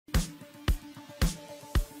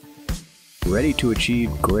Ready to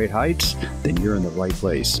achieve great heights? Then you're in the right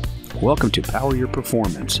place. Welcome to Power Your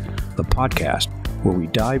Performance, the podcast where we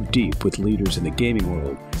dive deep with leaders in the gaming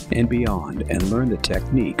world and beyond and learn the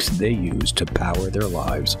techniques they use to power their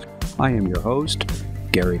lives. I am your host,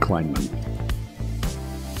 Gary Kleinman.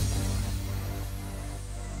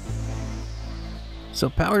 So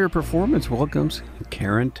Power Your Performance welcomes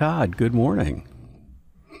Karen Todd. Good morning.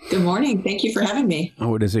 Good morning. Thank you for having me.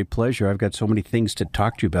 Oh, it is a pleasure. I've got so many things to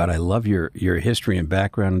talk to you about. I love your history and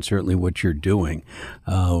background and certainly what you're doing.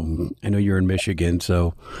 I know you're in Michigan,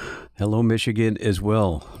 so hello, Michigan, as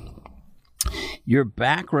well. Your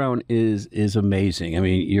background is amazing. I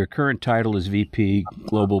mean, your current title is VP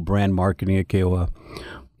Global Brand Marketing at Kyowa.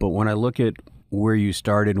 But when I look at where you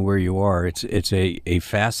started and where you are, it's a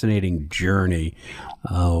fascinating journey,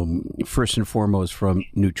 first and foremost from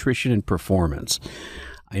nutrition and performance.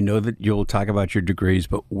 I know that you'll talk about your degrees,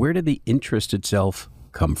 but where did the interest itself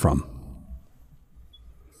come from?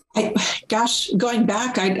 Going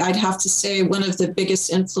back, I'd have to say one of the biggest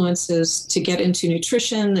influences to get into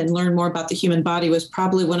nutrition and learn more about the human body was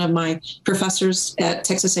probably one of my professors at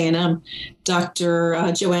Texas A&M,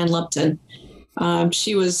 Dr. Joanne Lumpton.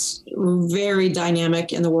 She was very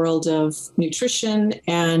dynamic in the world of nutrition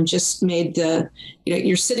and just made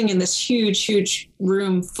you're sitting in this huge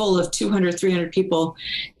room full of 200, 300 people,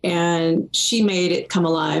 and she made it come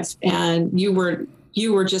alive. And you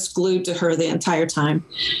were just glued to her the entire time.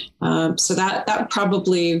 So that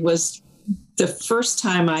probably was the first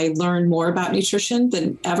time I learned more about nutrition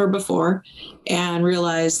than ever before, and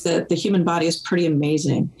realized that the human body is pretty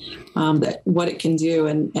amazing, that what it can do,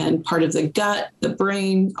 and part of the gut, the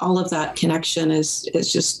brain, all of that connection is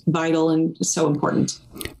just vital and so important.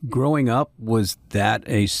 Growing up, was that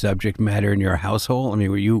a subject matter in your household? I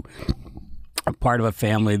mean, were you a part of a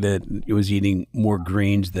family that was eating more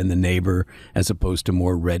greens than the neighbor as opposed to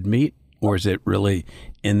more red meat? Or is it really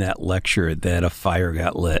in that lecture that a fire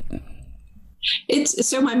got lit?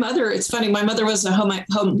 My mother, it's funny, my mother was a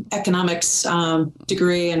home economics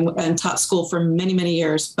degree and taught school for many, many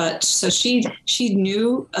years. But so she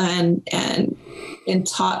knew and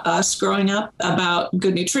taught us growing up about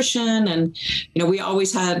good nutrition. And, we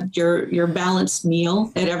always had your balanced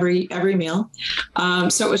meal at every meal.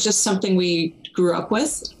 So it was just something we grew up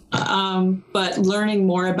with. But learning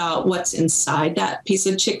more about what's inside that piece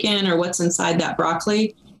of chicken or what's inside that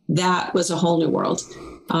broccoli, that was a whole new world.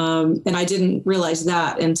 And I didn't realize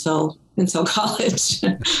that until college.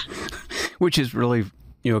 Which is really,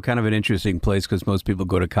 kind of an interesting place, because most people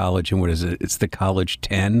go to college and what is it? It's the college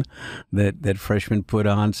 10 that freshmen put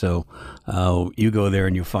on. So you go there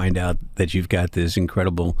and you find out that you've got this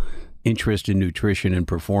incredible interest in nutrition and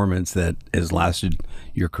performance that has lasted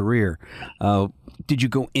your career. Did you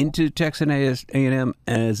go into Texas A&M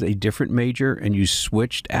as a different major and you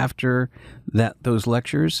switched after those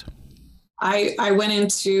lectures? I went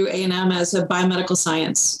into A&M as a biomedical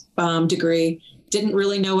science degree. Didn't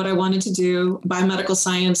really know what I wanted to do. Biomedical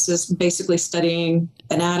science is basically studying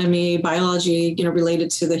anatomy, biology, related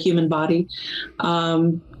to the human body.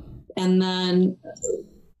 And then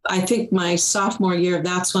I think my sophomore year,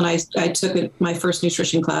 that's when I took my first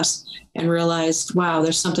nutrition class and realized, wow,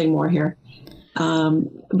 there's something more here.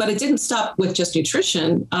 But it didn't stop with just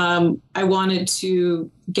nutrition. I wanted to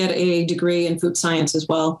get a degree in food science as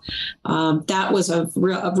well. That was of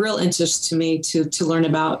real interest to me to learn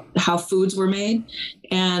about how foods were made,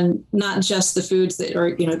 and not just the foods that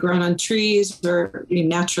are grown on trees or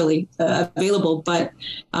naturally available, but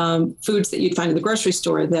foods that you'd find in the grocery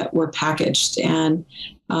store that were packaged and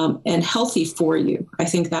healthy for you. I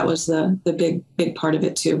think that was the big part of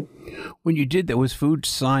it too. When you did that, was food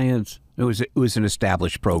science? It was an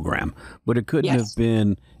established program, but it couldn't have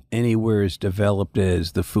been anywhere as developed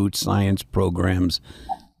as the food science programs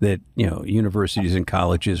that universities and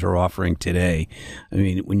colleges are offering today. I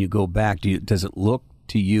mean, when you go back, does it look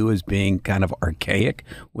to you as being kind of archaic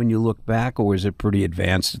when you look back, or was it pretty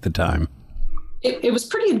advanced at the time? It was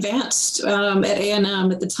pretty advanced at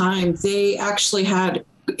A&M at the time. They actually had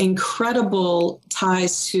incredible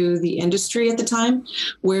ties to the industry at the time,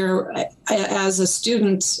 where as a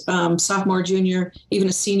student, sophomore, junior, even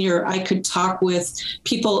a senior, I could talk with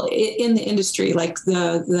people in the industry, like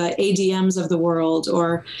the ADMs of the world,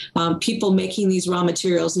 or people making these raw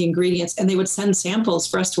materials, the ingredients, and they would send samples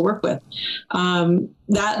for us to work with.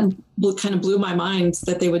 That kind of blew my mind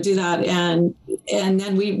that they would do that. And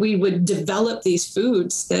then we would develop these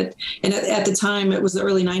foods and at the time it was the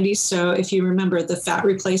early 90s. So if you remember the fat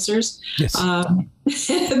replacers, yes.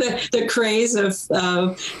 the craze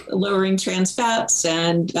of lowering trans fats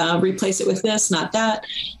and replace it with this, not that.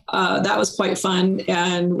 that was quite fun.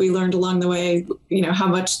 And we learned along the way, how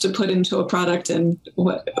much to put into a product and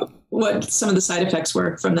what some of the side effects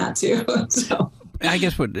were from that too. So. I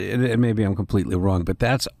guess and maybe I'm completely wrong, but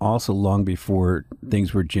that's also long before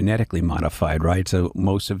things were genetically modified, right? So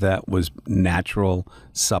most of that was natural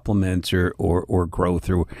supplements or growth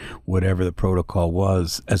or whatever the protocol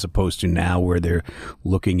was, as opposed to now where they're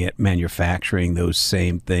looking at manufacturing those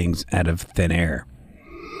same things out of thin air,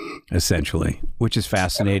 essentially, which is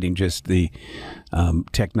fascinating, just the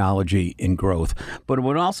technology and growth. But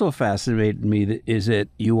what also fascinated me is that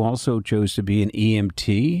you also chose to be an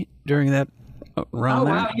EMT during that around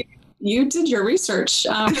wow. You did your research.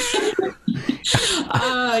 I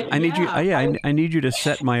need you. I need you to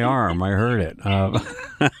set my arm. I heard it.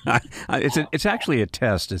 It's actually a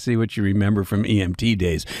test to see what you remember from EMT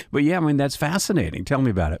days. But yeah, I mean, that's fascinating. Tell me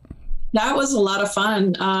about it. That was a lot of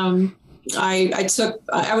fun. I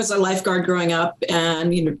was a lifeguard growing up,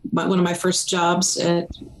 and one of my first jobs that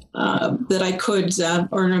I could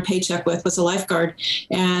earn a paycheck with was a lifeguard.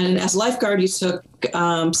 And as a lifeguard, you took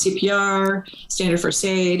CPR, standard first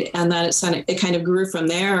aid, and then it kind of grew from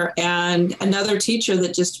there. And another teacher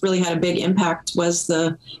that just really had a big impact was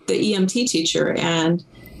the EMT teacher. And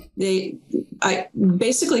I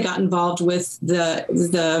basically got involved with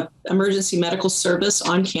the emergency medical service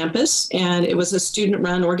on campus, and it was a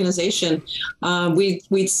student-run organization.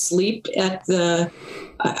 We'd sleep at the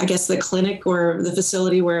clinic or the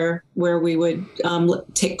facility where we would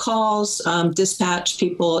take calls,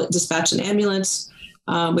 dispatch an ambulance.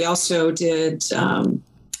 We also did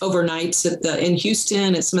overnights in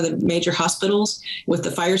Houston at some of the major hospitals with the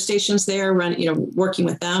fire stations there, working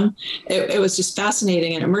with them. It was just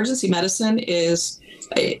fascinating. And emergency medicine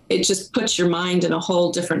it just puts your mind in a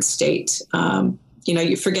whole different state.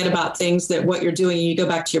 You forget about things what you're doing, and you go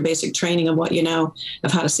back to your basic training of what you know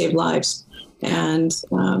of how to save lives. And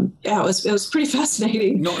it was pretty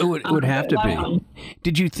fascinating. No, it would have to be.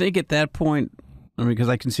 Did you think at that point, I mean, because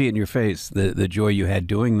I can see it in your face, the joy you had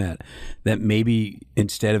doing that maybe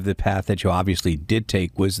instead of the path that you obviously did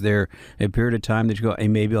take, was there a period of time that you go, hey,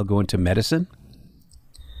 maybe I'll go into medicine?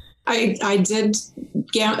 I did.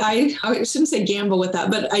 I shouldn't say gamble with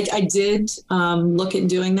that, but I did look at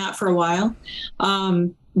doing that for a while.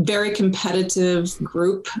 Very competitive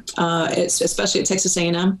group, especially at Texas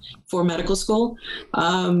A&M for medical school.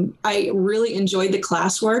 I really enjoyed the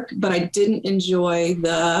classwork, but I didn't enjoy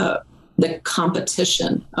the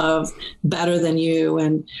competition of better than you.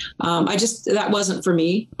 And that wasn't for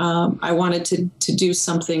me. I wanted to do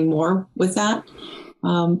something more with that.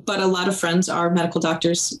 But a lot of friends are medical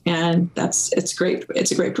doctors, and it's great.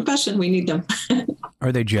 It's a great profession. We need them.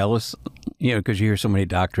 Are they jealous? Because you hear so many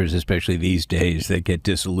doctors, especially these days, that get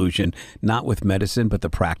disillusioned, not with medicine, but the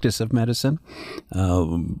practice of medicine.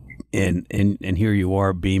 And here you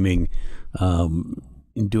are beaming,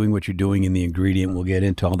 in doing what you're doing in the ingredient. We'll get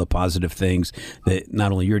into all the positive things that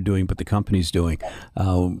not only you're doing, but the company's doing.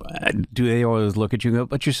 Do they always look at you and go,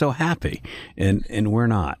 but you're so happy? And we're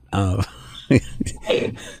not. I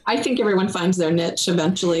think everyone finds their niche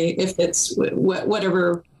eventually. If it's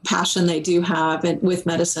whatever passion they do have with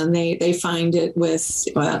medicine, they find it with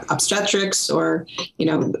obstetrics or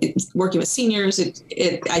working with seniors.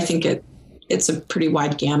 I think it's a pretty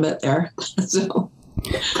wide gambit there. So.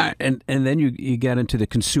 And then you get into the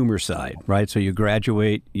consumer side, right? So you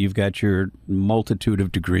graduate, you've got your multitude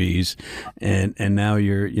of degrees, and now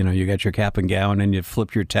you got your cap and gown, and you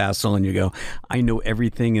flip your tassel, and you go, I know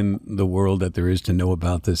everything in the world that there is to know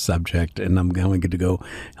about this subject, and I'm going to go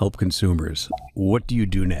help consumers. What do you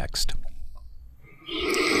do next?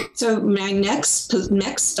 So my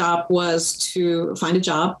next stop was to find a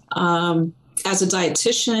job. As a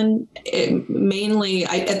dietitian,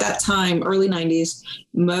 at that time, early 90s,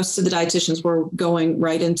 most of the dietitians were going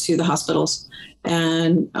right into the hospitals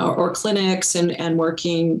or clinics and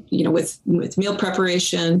working, with meal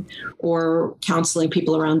preparation or counseling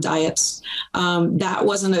people around diets. That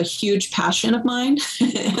wasn't a huge passion of mine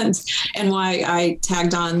and why I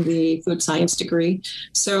tagged on the food science degree.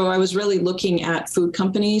 So I was really looking at food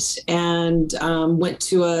companies and went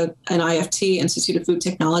to an IFT, Institute of Food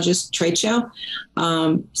Technologists trade show,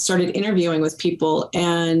 started interviewing with people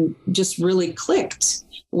and just really clicked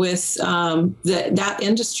with that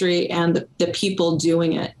industry and the people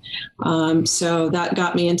doing it. So that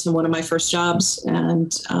got me into one of my first jobs,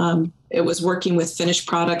 and it was working with finished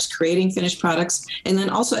products, creating finished products, and then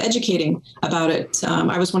also educating about it.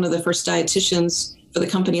 I was one of the first dietitians for the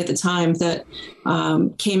company at the time that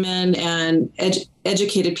came in and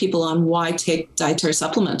educated people on why take dietary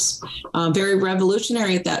supplements. Very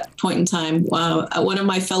revolutionary at that point in time. One of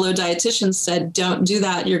my fellow dietitians said, "Don't do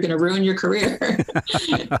that. You're going to ruin your career."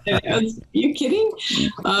 Are you kidding?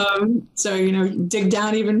 So, dig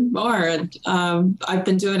down even more. And I've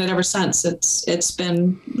been doing it ever since. It's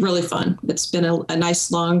been really fun. It's been a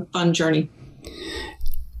nice, long, fun journey.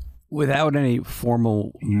 Without any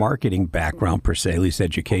formal marketing background per se, at least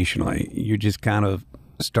educationally, you just kind of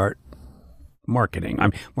start marketing.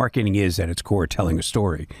 Marketing is at its core telling a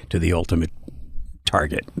story to the ultimate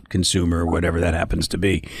target consumer, whatever that happens to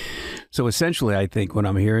be. So essentially, I think what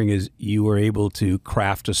I'm hearing is you were able to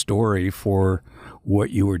craft a story for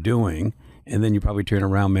what you were doing, and then you probably turn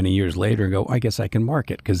around many years later and go, I guess I can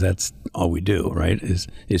market, because that's all we do, right, is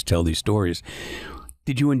tell these stories.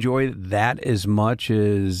 Did you enjoy that as much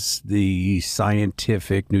as the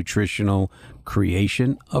scientific, nutritional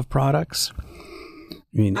creation of products?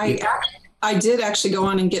 I did actually go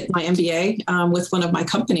on and get my MBA with one of my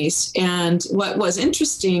companies. And what was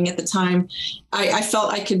interesting at the time, I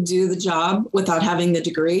felt I could do the job without having the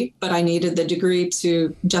degree, but I needed the degree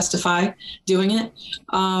to justify doing it.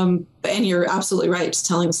 And you're absolutely right. It's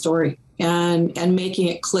telling a story and making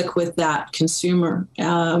it click with that consumer.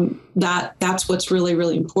 That's what's really,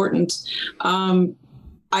 really important.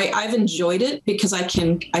 I've enjoyed it because I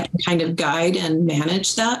can kind of guide and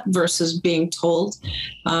manage that versus being told.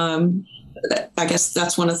 I guess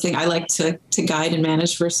that's one of the things I like to guide and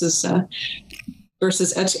manage versus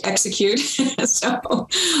execute. So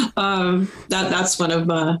that's one of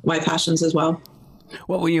my passions as well.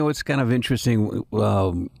 Well, it's kind of interesting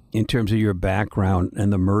in terms of your background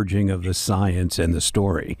and the merging of the science and the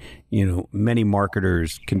story. Many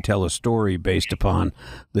marketers can tell a story based upon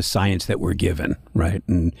the science that we're given, right?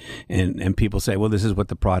 And people say, well, this is what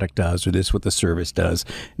the product does, or this is what the service does.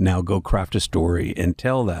 Now go craft a story and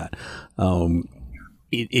tell that.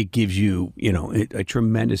 It gives you, a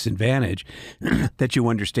tremendous advantage that you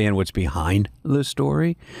understand what's behind the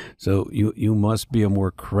story. So you must be a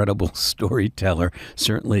more credible storyteller,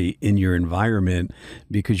 certainly in your environment,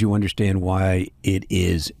 because you understand why it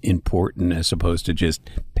is important as opposed to just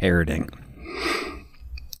parroting.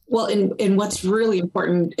 Well, and what's really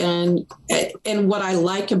important and what I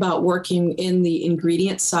like about working in the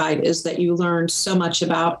ingredient side is that you learn so much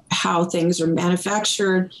about how things are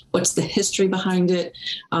manufactured, what's the history behind it,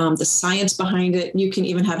 the science behind it. You can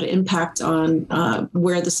even have an impact on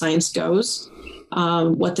where the science goes,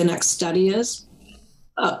 what the next study is.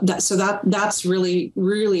 That's really,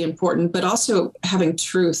 really important, but also having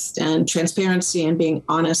truth and transparency and being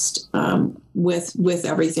honest with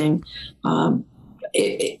everything.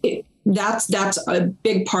 That's a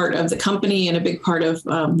big part of the company, and a big part of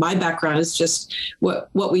my background is just what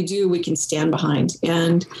we do, we can stand behind.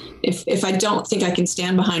 And if I don't think I can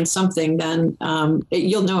stand behind something, then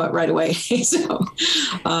you'll know it right away. So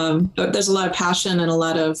but there's a lot of passion and a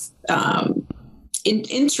lot of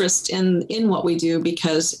interest in what we do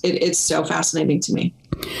because it's so fascinating to me.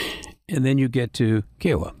 And then you get to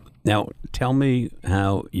Kyowa. Now, tell me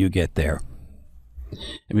how you get there.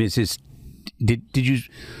 I mean, it's just, did you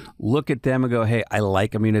look at them and go, hey,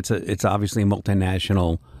 it's obviously a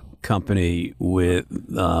multinational company with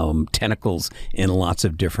tentacles in lots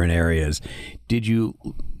of different areas. Did you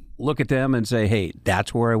look at them and say, hey,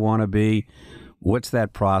 that's where I want to be? What's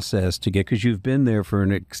that process to get? Because you've been there for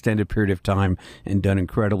an extended period of time and done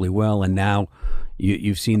incredibly well. And now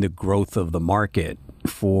you've seen the growth of the market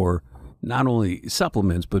for not only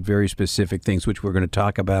supplements, but very specific things, which we're going to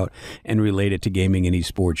talk about and relate it to gaming and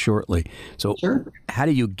esports shortly. So sure. How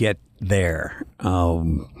do you get there?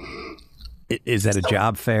 Is that a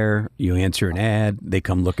job fair? You answer an ad, they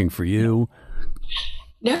come looking for you?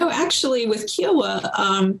 No, actually, with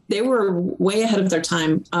Kyowa, they were way ahead of their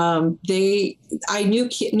time. I knew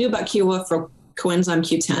about Kyowa for coenzyme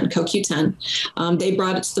Q10, CoQ10. They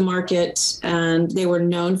brought it to the market, and they were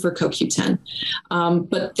known for CoQ10.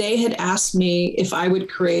 But they had asked me if I would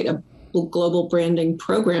create a global branding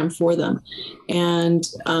program for them. And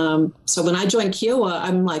so when I joined Kyowa,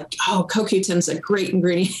 I'm like, oh, CoQ10 is a great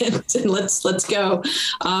ingredient, and let's go.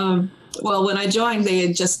 Well, when I joined, they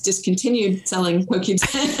had just discontinued selling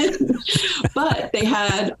CoQ10, but they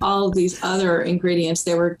had all of these other ingredients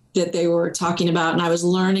that they were talking about, and I was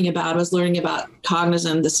learning about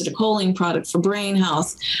Cognizin, the acetylcholine product for brain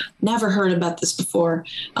health. Never heard about this before.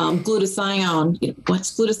 Glutathione.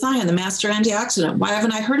 What's glutathione? The master antioxidant. Why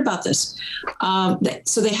haven't I heard about this?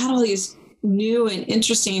 So they had all these new and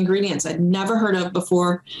interesting ingredients I'd never heard of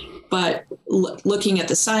before. But looking at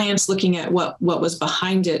the science, looking at what was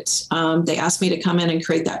behind it, they asked me to come in and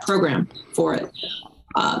create that program for it.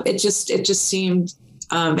 It just seemed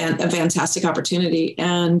a fantastic opportunity.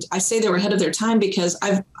 And I say they were ahead of their time because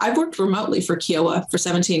I've worked remotely for Kyowa for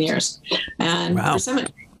 17 years. And wow.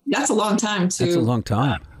 That's a long time to. That's a long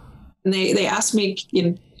time. And they asked me,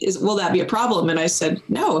 will that be a problem? And I said,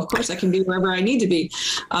 no, of course I can be wherever I need to be.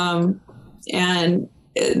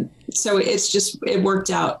 So it worked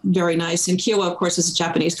out very nice. And Kyowa, of course, is a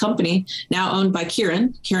Japanese company now owned by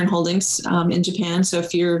Kirin Holdings in Japan. So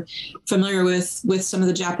if you're familiar with some of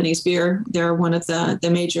the Japanese beer, they're one of the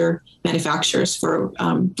major manufacturers for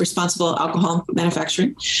responsible alcohol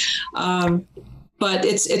manufacturing. But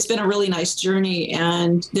it's been a really nice journey,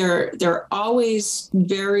 and they're always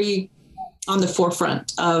very on the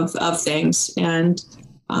forefront of things. And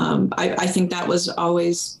I think that was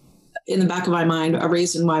always in the back of my mind a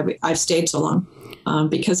reason why I've stayed so long,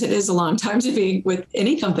 because it is a long time to be with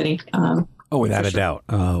any company. Without a doubt.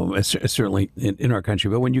 It's certainly in our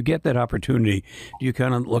country. But when you get that opportunity, do you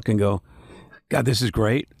kind of look and go, God, this is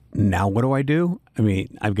great. Now what do I do? I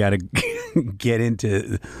mean, I've got to get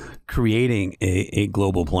into creating a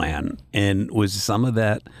global plan. And was some of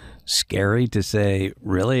that scary to say,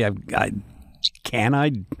 really? Can I? I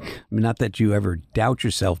mean, not that you ever doubt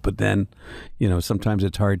yourself, but then, sometimes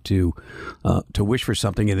it's hard to wish for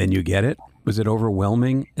something and then you get it. Was it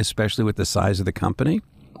overwhelming, especially with the size of the company?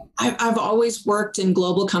 I've always worked in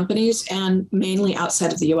global companies and mainly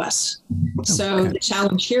outside of the U.S. So the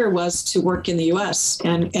challenge here was to work in the U.S.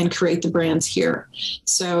 and create the brands here.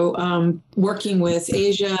 So working with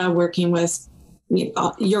Asia, working with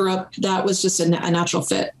Europe, that was just a natural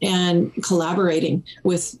fit. And collaborating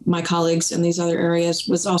with my colleagues in these other areas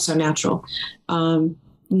was also natural.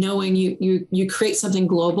 Knowing you create something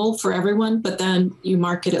global for everyone, but then you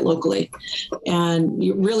market it locally, and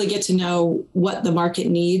you really get to know what the market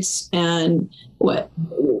needs and what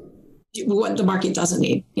the market doesn't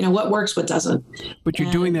need. What works, what doesn't. But you're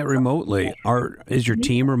doing that remotely. Is your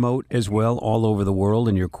team remote as well, all over the world,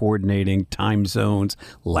 and you're coordinating time zones,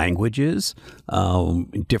 languages,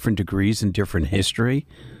 different degrees and different history?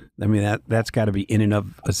 I mean, that's got to be in and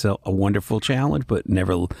of itself a wonderful challenge, but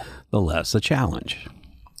nevertheless a challenge.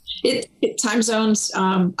 Time zones.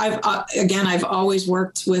 I've always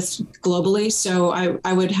worked with globally, so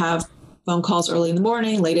I would have phone calls early in the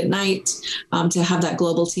morning, late at night, to have that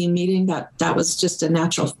global team meeting. That was just a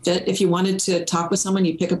natural fit. If you wanted to talk with someone,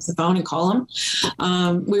 you pick up the phone and call them.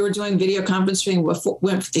 We were doing video conferencing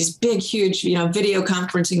with these big, huge, video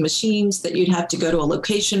conferencing machines that you'd have to go to a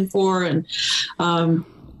location for, and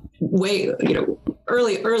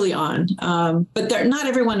early on. But not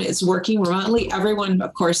everyone is working remotely. Everyone,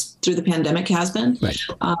 of course, through the pandemic has been. Right.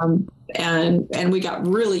 And we got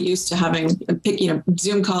really used to having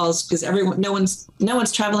Zoom calls because no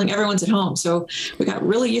one's traveling, everyone's at home. So we got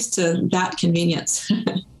really used to that convenience.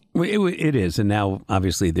 Well, it is, and now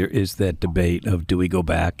obviously there is that debate of do we go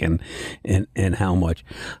back and how much.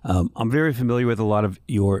 I'm very familiar with a lot of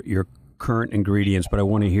your current ingredients, but I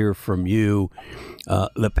want to hear from you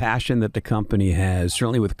the passion that the company has,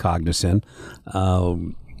 certainly with Cognizin.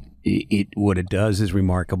 What it does is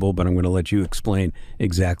remarkable, but I'm going to let you explain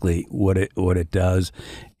exactly what it does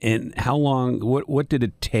and how long. What did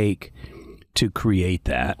it take to create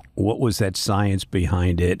that? What was that science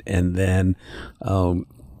behind it? And then, from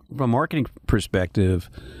a marketing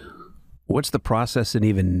perspective, what's the process in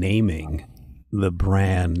even naming the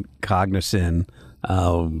brand Cognizin?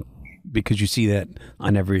 Because you see that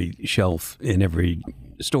on every shelf in every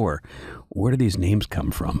store. Where do these names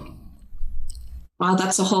come from? Wow,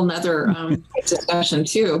 that's a whole nother discussion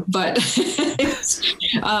too. But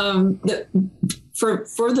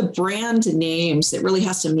for the brand names, it really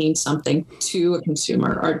has to mean something to a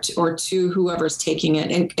consumer or to whoever's taking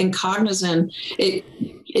it. And Cognizin,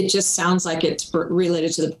 it just sounds like it's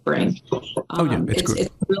related to the brain. It's a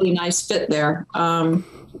really nice fit there.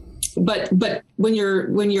 But when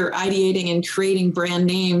you're ideating and creating brand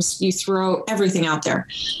names, you throw everything out there,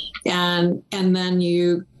 and then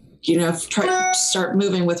you try to start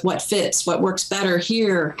moving with what fits, what works better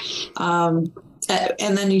here, and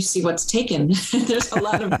then you see what's taken. There's a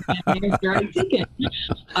lot of brand names already taken.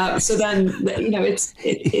 So then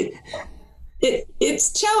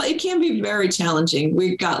it can be very challenging.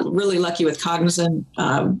 We got really lucky with Cognizin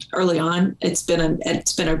early on. It's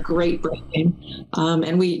been a great brand name,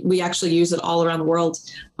 and we actually use it all around the world,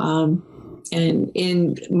 and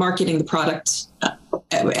in marketing the product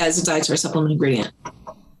as a dietary supplement ingredient.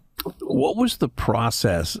 What was the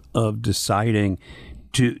process of deciding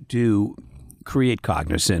to create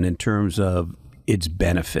Cognizin in terms of its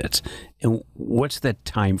benefits. And what's that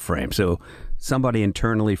time frame? So somebody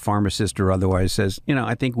internally, pharmacist or otherwise, says,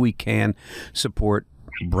 I think we can support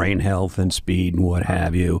brain health and speed and what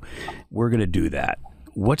have you. We're going to do that.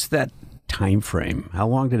 What's that time frame? How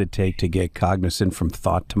long did it take to get Cognizin from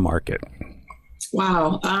thought to market?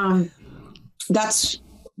 Wow.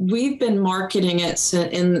 We've been marketing it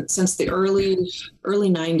since the early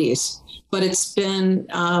 90s, but it's been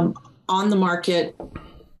on the market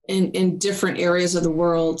in different areas of the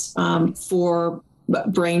world for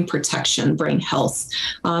brain protection, brain health.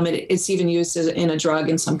 It's even used in a drug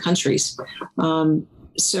in some countries.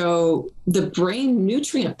 So the brain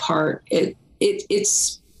nutrient part, it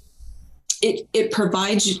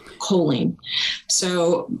provides choline.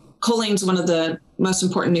 So choline is one of the most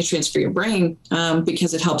important nutrients for your brain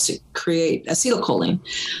because it helps it create acetylcholine,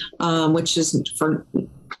 which is for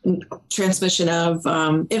transmission of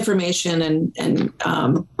information and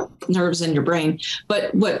nerves in your brain.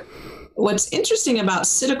 But what's interesting about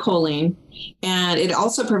acetylcholine, and it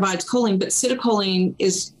also provides choline, but acetylcholine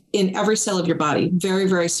is in every cell of your body, very,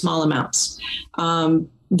 very small amounts.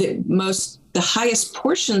 The highest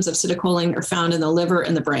portions of acetylcholine are found in the liver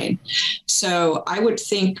and the brain. So I would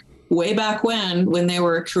think way back when they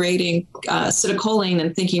were creating acetylcholine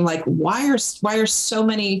and thinking like, why are so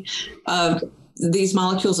many of these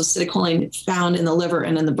molecules of acetylcholine found in the liver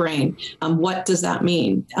and in the brain? What does that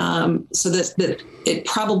mean? So that it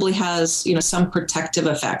probably has, some protective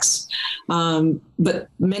effects, but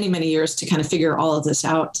many, many years to kind of figure all of this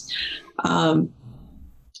out.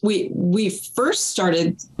 We first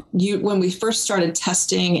started when we first started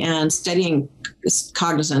testing and studying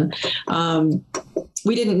Cognizin.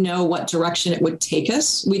 We didn't know what direction it would take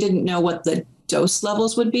us. We didn't know what the dose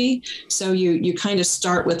levels would be. So you kind of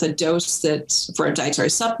start with a dose that's for a dietary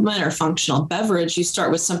supplement or functional beverage. You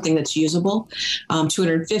start with something that's usable,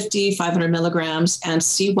 250, 500 milligrams, and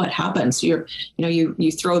see what happens. You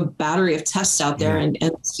throw a battery of tests out there and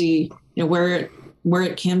see where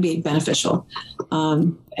it can be beneficial.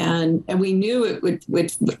 And we knew it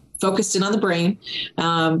would focused in on the brain,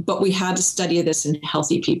 but we had to study this in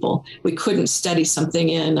healthy people. We couldn't study something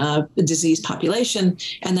in a diseased population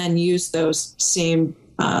and then use those same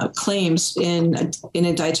claims in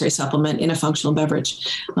a dietary supplement, in a functional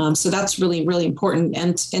beverage. So that's really, really important.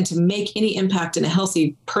 And to make any impact in a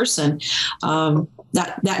healthy person,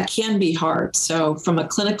 that can be hard. So from a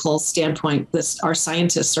clinical standpoint, our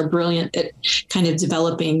scientists are brilliant at kind of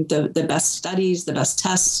developing the best studies, the best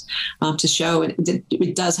tests to show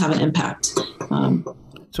it does have an impact.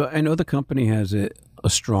 So I know the company has a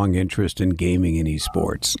strong interest in gaming and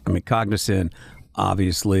esports. I mean, Cognizin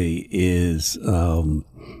obviously is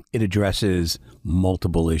it addresses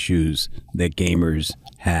multiple issues that gamers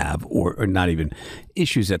have, or not even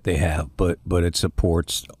issues that they have, but it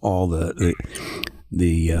supports all the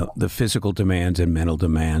physical demands and mental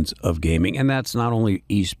demands of gaming. And that's not only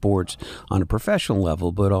esports on a professional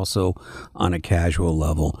level, but also on a casual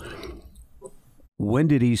level. When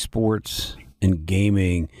did esports and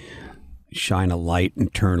gaming shine a light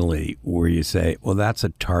internally where you say, well, that's a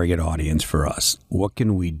target audience for us? What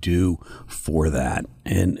can we do for that?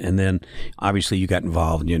 And then obviously you got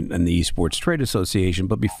involved in the Esports Trade Association,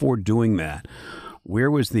 but before doing that,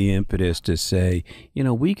 where was the impetus to say,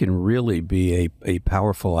 we can really be a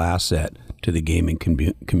powerful asset to the gaming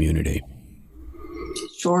community?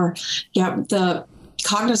 Sure. Yeah. The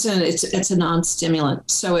Cognizin, it's a non-stimulant.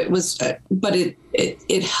 So it was, but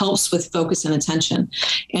it helps with focus and attention.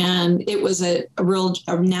 And it was a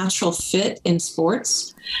natural fit in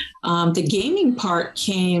sports. The gaming part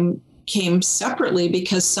came separately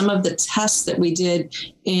because some of the tests that we did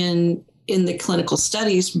in the clinical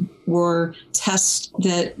studies were tests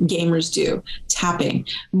that gamers do: tapping,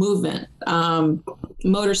 movement,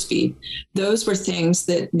 motor speed. Those were things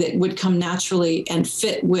that would come naturally and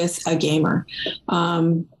fit with a gamer.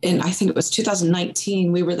 And I think it was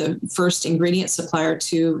 2019, we were the first ingredient supplier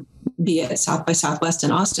to be at South by Southwest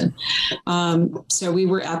in Austin. So we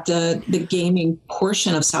were at the gaming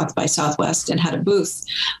portion of South by Southwest and had a booth.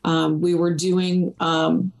 We were doing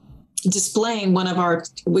displaying one of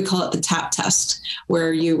we call it the tap test,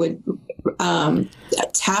 where you would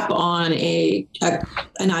tap on an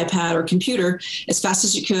iPad or computer as fast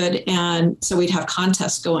as you could. And so we'd have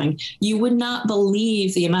contests going. You would not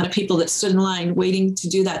believe the amount of people that stood in line waiting to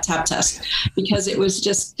do that tap test, because it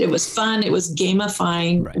was fun. It was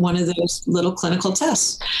gamifying one of those little clinical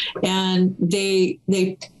tests. And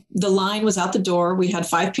the line was out the door. We had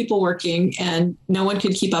 5 people working and no one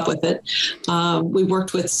could keep up with it. We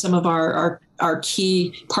worked with some of our our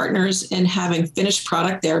key partners in having finished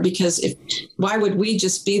product there, because why would we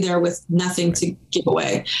just be there with nothing to give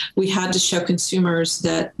away? We had to show consumers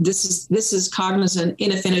that this is Cognizin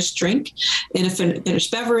in a finished drink, in a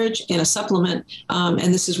finished beverage, in a supplement,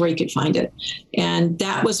 and this is where you could find it. And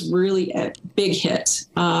that was really a big hit.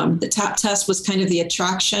 The tap test was kind of the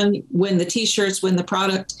attraction, win the T-shirts, win the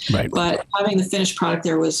product, right. But having the finished product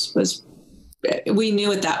there was we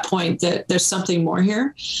knew at that point that there's something more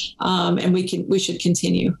here, and we should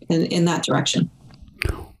continue in that direction.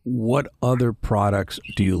 What other products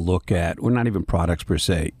do you look at? Well, not even products per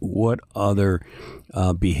se. What other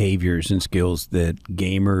behaviors and skills that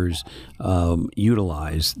gamers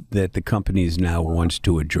utilize that the companies now wants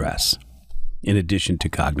to address, in addition to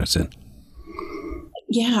Cognizin?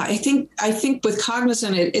 Yeah, I think with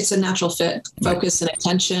Cognizin, it's a natural fit, focus and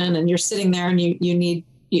attention, and you're sitting there and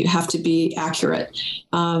you have to be accurate.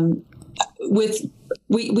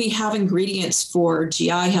 We have ingredients for GI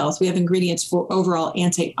health. We have ingredients for overall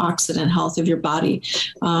antioxidant health of your body,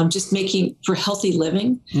 just making for healthy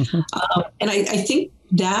living. Mm-hmm. And I think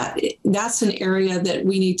that's an area that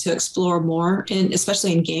we need to explore more, and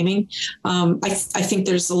especially in gaming. I think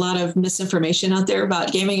there's a lot of misinformation out there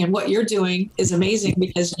about gaming, and what you're doing is amazing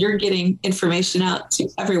because you're getting information out to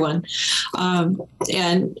everyone.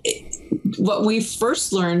 And what we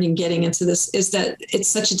first learned in getting into this is that it's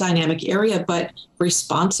such a dynamic area, but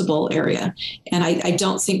responsible area. And I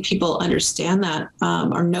don't think people understand that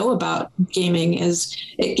or know about gaming as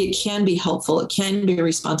it can be helpful, it can be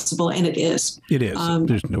responsible, and it is. It is.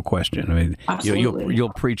 There's no question. I mean,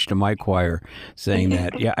 you'll preach to my choir saying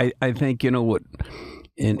that. Yeah, I think, you know what,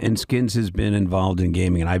 and Skins has been involved in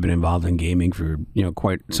gaming, and I've been involved in gaming for,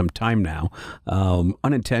 quite some time now,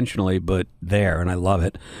 unintentionally, but and I love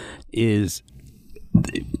it, is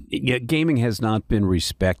gaming has not been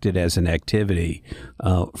respected as an activity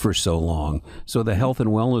for so long. So the health and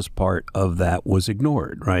wellness part of that was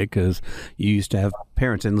ignored, right? Because you used to have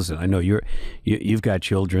parents, and listen, I know you've got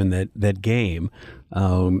children that game.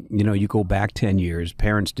 You go back 10 years,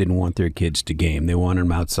 parents didn't want their kids to game. They wanted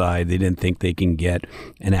them outside. They didn't think they can get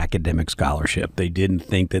an academic scholarship. They didn't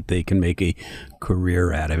think that they can make a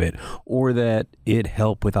career out of it, or that it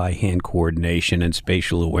helped with eye-hand coordination and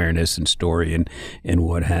spatial awareness and story and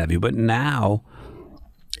what have you. But now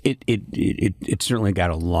it certainly got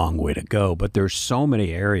a long way to go, but there's so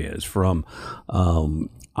many areas from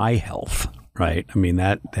eye health, right? I mean,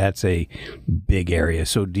 that's a big area.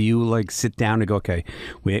 So do you sit down and go, okay,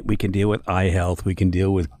 we can deal with eye health, we can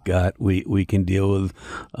deal with gut, we can deal with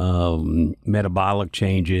metabolic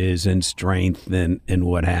changes and strength and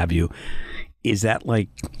what have you? Is that like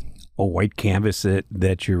a white canvas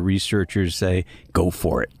that your researchers say, go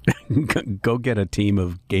for it, go get a team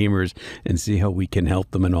of gamers and see how we can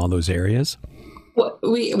help them in all those areas? Well,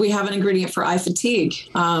 we have an ingredient for eye fatigue,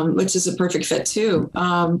 which is a perfect fit too.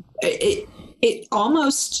 It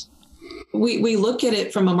almost, we look at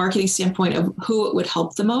it from a marketing standpoint of who it would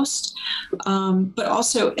help the most, but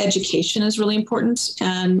also education is really important.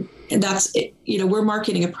 And that's, we're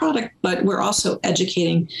marketing a product, but we're also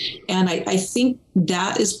educating. And I think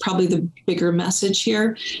that is probably the bigger message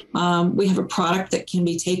here. We have a product that can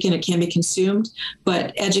be taken, it can be consumed,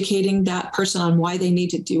 but educating that person on why they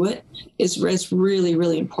need to do it is really,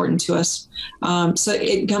 really important to us. So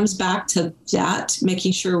it comes back to that,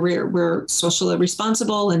 making sure we're socially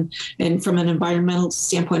responsible and from an environmental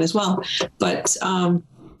standpoint as well. But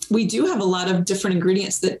we do have a lot of different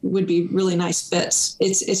ingredients that would be really nice fits.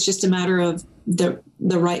 It's just a matter of the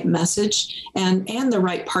right message and the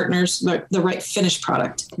right partners, the right finished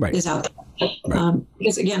product is out there. Right.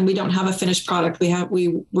 Because again, we don't have a finished product. We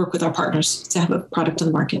work with our partners to have a product on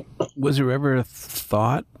the market. Was there ever a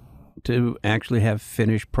thought to actually have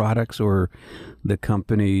finished products, or the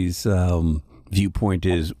company's viewpoint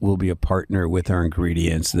is we'll be a partner with our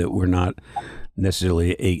ingredients, that we're not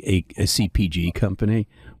necessarily a CPG company,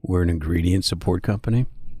 we're an ingredient support company?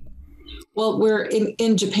 Well, we're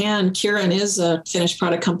in Japan. Kirin is a finished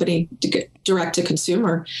product company, direct to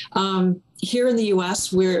consumer. Here in the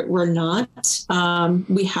U.S., we're not.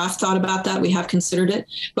 We have thought about that. We have considered it,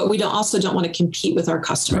 but we also don't want to compete with our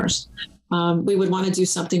customers. We would want to do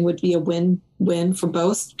something would be a win-win for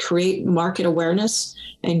both, create market awareness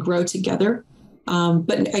and grow together.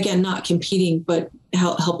 But again, not competing, but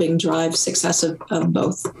helping drive success of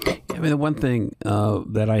both. I mean, the one thing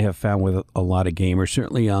that I have found with a lot of gamers,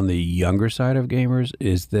 certainly on the younger side of gamers,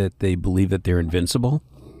 is that they believe that they're invincible.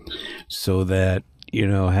 So that,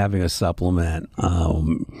 having a supplement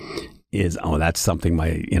is, that's something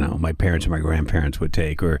my parents or my grandparents would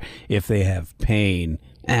take. Or if they have pain,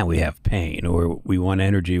 we have pain, or we want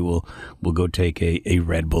energy, we'll go take a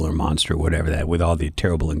Red Bull or Monster, or whatever that, with all the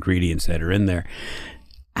terrible ingredients that are in there.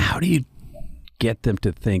 How do you get them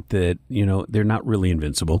to think that, they're not really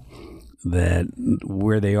invincible, that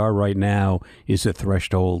where they are right now is a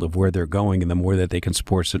threshold of where they're going, and the more that they can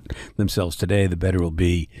support themselves today, the better it'll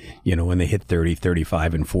be, when they hit 30,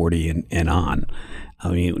 35, and 40 and on.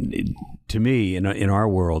 I mean, to me, in our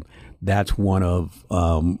world, that's one of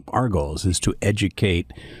our goals, is to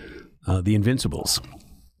educate the invincibles,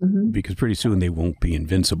 because pretty soon they won't be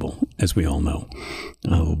invincible, as we all know.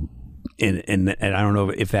 And I don't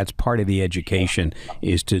know if that's part of the education,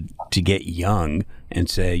 is to get young and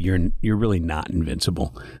say you're really not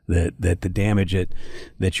invincible. That the damage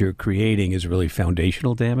that you're creating is really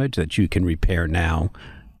foundational damage that you can repair now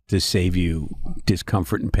to save you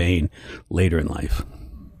discomfort and pain later in life.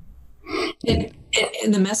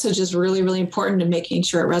 And the message is really, really important in making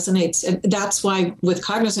sure it resonates. And that's why with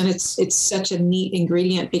Cognizin, it's such a neat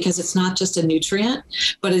ingredient, because it's not just a nutrient,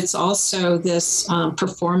 but it's also this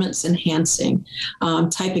performance enhancing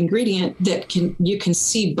type ingredient that you can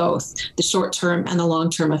see both the short term and the long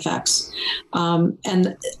term effects.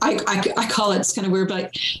 And I call it, it's kind of weird,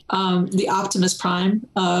 but the Optimus Prime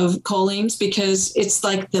of choline, because it's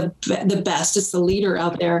like the best. It's the leader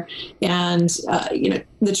out there, and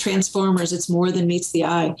the Transformers. It's more than meets the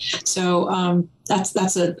eye. So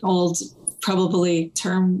that's an old, probably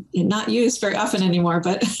term not used very often anymore.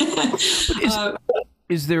 But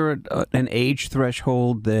is there an age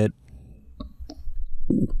threshold that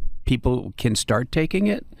people can start taking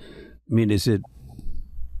it? I mean, is it,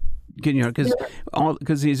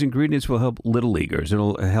 because these ingredients will help little leaguers.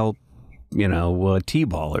 It'll help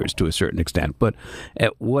T-ballers to a certain extent. But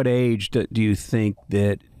at what age do you think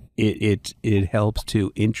that it helps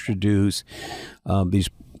to introduce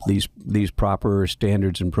these proper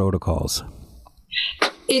standards and protocols?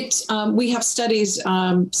 We have studies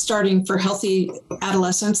starting for healthy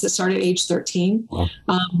adolescents that start at age 13,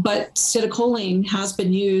 but citicoline has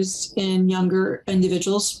been used in younger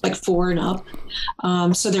individuals, like 4 and up.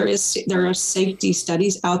 So there are safety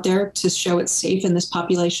studies out there to show it's safe in this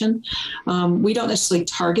population. We don't necessarily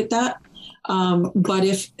target that. But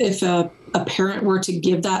if a parent were to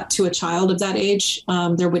give that to a child of that age,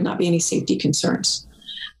 there would not be any safety concerns.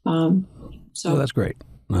 So that's great,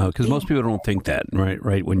 because most people don't think that,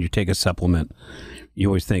 right? When you take a supplement, you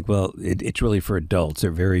always think, well, it's really for adults. There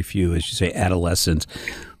are very few, as you say, adolescents.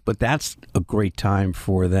 But that's a great time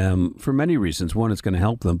for them for many reasons. One, it's going to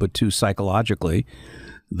help them, but two, psychologically,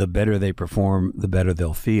 the better they perform, the better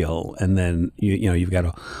they'll feel. And then, you've got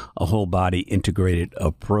a whole body integrated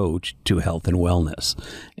approach to health and wellness.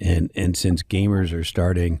 And since gamers are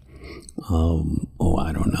starting,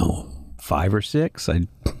 I don't know, 5 or 6,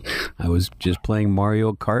 I was just playing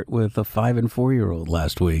Mario Kart with a 5 and 4-year-old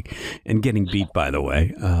last week, and getting beat, by the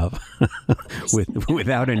way,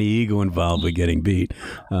 without any ego involved, but getting beat.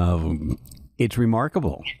 It's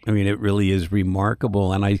remarkable. I mean, it really is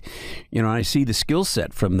remarkable. And I see the skill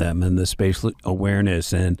set from them, and the spatial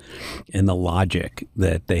awareness and the logic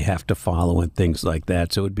that they have to follow and things like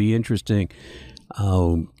that. So it'd be interesting.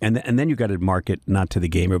 And then you got to market not to the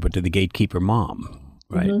gamer, but to the gatekeeper mom,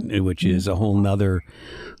 right? Mm-hmm. Which is a whole nother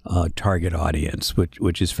target audience,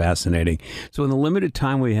 which is fascinating. So in the limited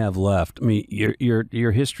time we have left, I mean,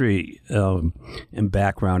 your history and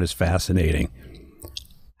background is fascinating.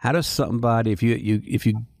 How does somebody, if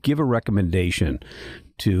you give a recommendation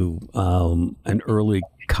to an early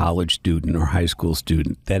college student or high school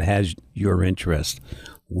student that has your interest,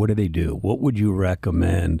 what do they do? What would you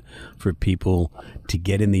recommend for people to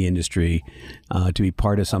get in the industry, to be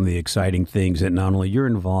part of some of the exciting things that not only you're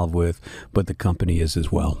involved with, but the company is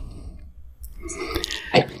as well?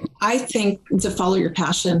 I think to follow your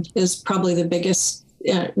passion is probably the biggest,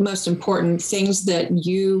 most important things that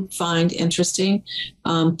you find interesting,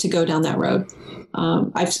 to go down that road.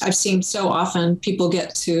 I've seen so often people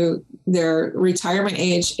get to their retirement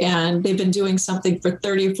age and they've been doing something for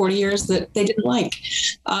 30 or 40 years that they didn't like.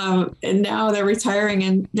 And now they're retiring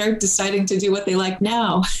and they're deciding to do what they like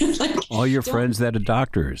now. All your friends that are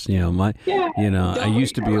doctors, I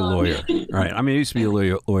used to be a lawyer, right? I mean, I used to be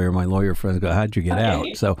a lawyer. My lawyer friends go, how'd you get out?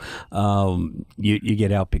 So you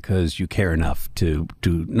get out because you care enough to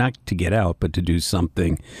not to get out, but to do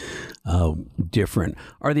something different.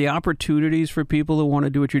 Are the opportunities for people who want to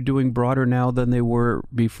do what you're doing broader now than they were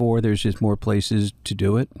before? There's just more places to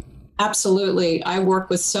do it? Absolutely. I work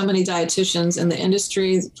with so many dietitians in the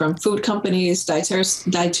industry, from food companies, dietary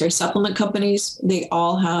supplement companies. They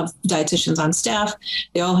all have dietitians on staff.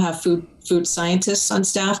 They all have food scientists on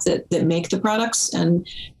staff that make the products. And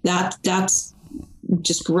that's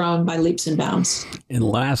just grown by leaps and bounds. And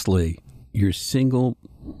lastly, your single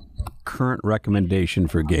current recommendation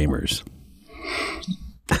for gamers.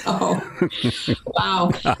 Oh, wow.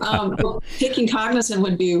 Well, taking Cognizin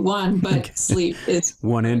would be one, but sleep is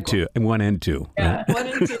one and two. Yeah, Right? 1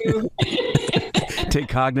 and 2. Take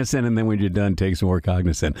Cognizin, and then when you're done, take some more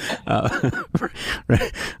Cognizin.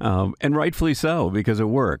 And rightfully so, because it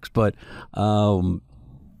works. But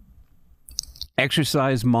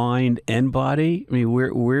exercise, mind and body. I mean,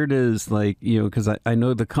 where does, like, because I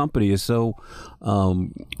know the company is so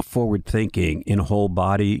forward thinking in whole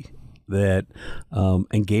body that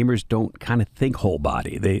and gamers don't kind of think whole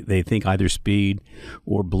body. They think either speed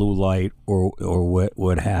or blue light or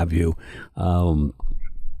what have you.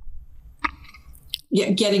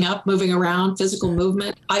 Yeah, getting up, moving around, physical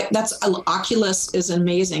movement. Oculus is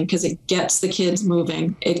amazing because it gets the kids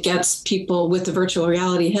moving. It gets people with the virtual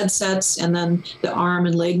reality headsets and then the arm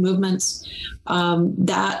and leg movements.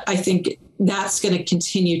 That I think that's going to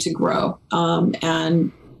continue to grow.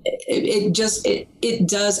 And it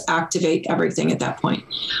does activate everything at that point.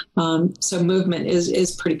 So movement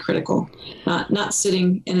is pretty critical. Not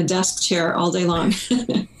sitting in a desk chair all day long.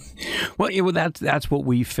 Well, that's what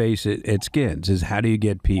we face at Skins, is how do you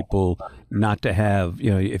get people not to have,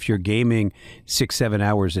 if you're gaming 6-7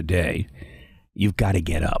 hours a day, you've got to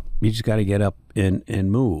get up. You just got to get up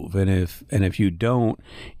and move. And if you don't,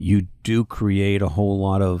 you do create a whole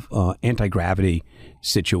lot of anti-gravity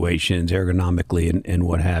situations ergonomically and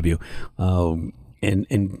what have you.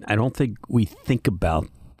 And I don't think we think about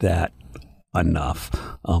that enough,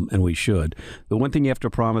 and we should. The one thing you have to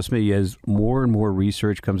promise me is more and more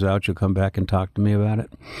research comes out, you'll come back and talk to me about it.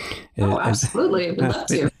 Oh, absolutely. We'd love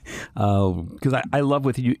to. Because I love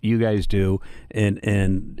what you guys do,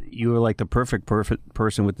 and you are like the perfect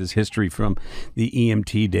person with this history from the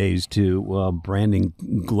EMT days to branding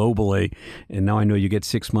globally. And now I know you get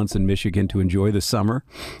 6 months in Michigan to enjoy the summer,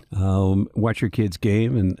 watch your kids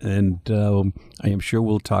game, and I am sure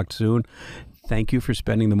we'll talk soon. Thank you for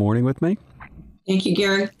spending the morning with me. Thank you,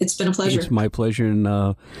 Gary. It's been a pleasure. It's my pleasure,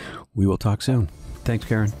 and we will talk soon. Thanks,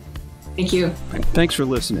 Karen. Thank you. Thanks for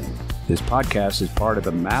listening. This podcast is part of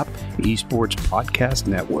the MAP Esports Podcast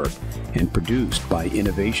Network and produced by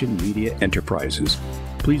Innovation Media Enterprises.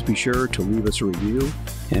 Please be sure to leave us a review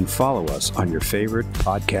and follow us on your favorite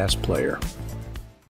podcast player.